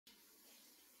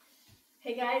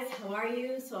Hey guys, how are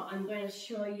you? So I'm going to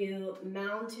show you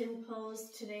mountain pose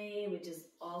today, which is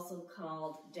also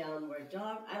called downward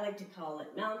dog. I like to call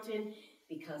it mountain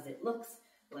because it looks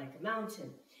like a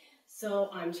mountain. So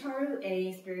I'm Charu,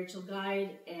 a spiritual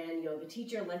guide and yoga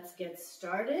teacher. Let's get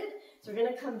started. So we're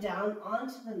going to come down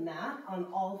onto the mat on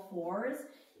all fours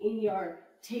in your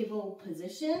table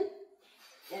position.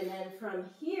 And then from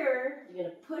here, you're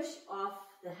going to push off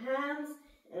the hands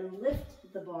and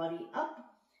lift the body up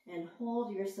and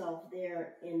hold yourself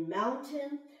there in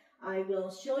mountain. I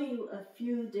will show you a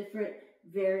few different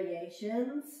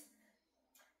variations.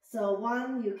 So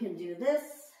one, you can do this,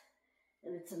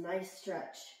 and it's a nice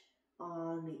stretch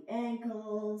on the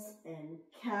ankles and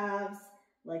calves,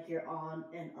 like you're on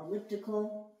an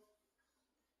elliptical.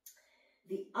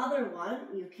 The other one,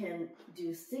 you can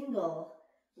do single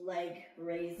leg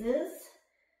raises,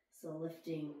 so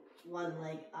lifting one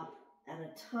leg up at a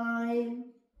time.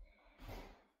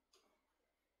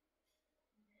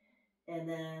 And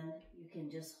then you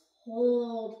can just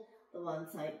hold the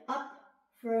one side up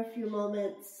for a few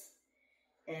moments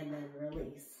and then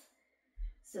release.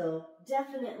 So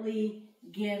definitely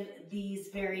give these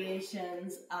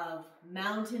variations of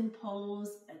mountain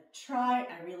pose a try.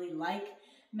 I really like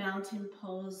mountain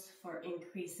pose for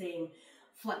increasing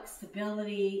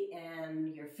flexibility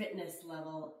and your fitness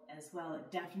level as well.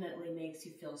 It definitely makes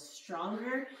you feel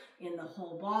stronger in the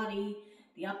whole body.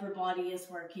 The upper body is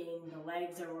working, the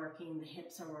legs are working, the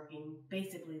hips are working,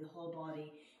 basically the whole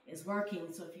body is working.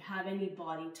 So if you have any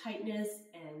body tightness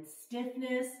and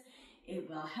stiffness, it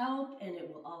will help, and it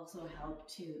will also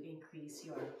help to increase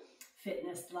your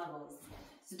fitness levels.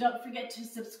 So don't forget to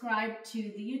subscribe to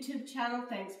the YouTube channel.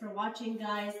 Thanks for watching,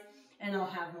 guys, and I'll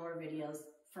have more videos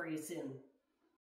for you soon.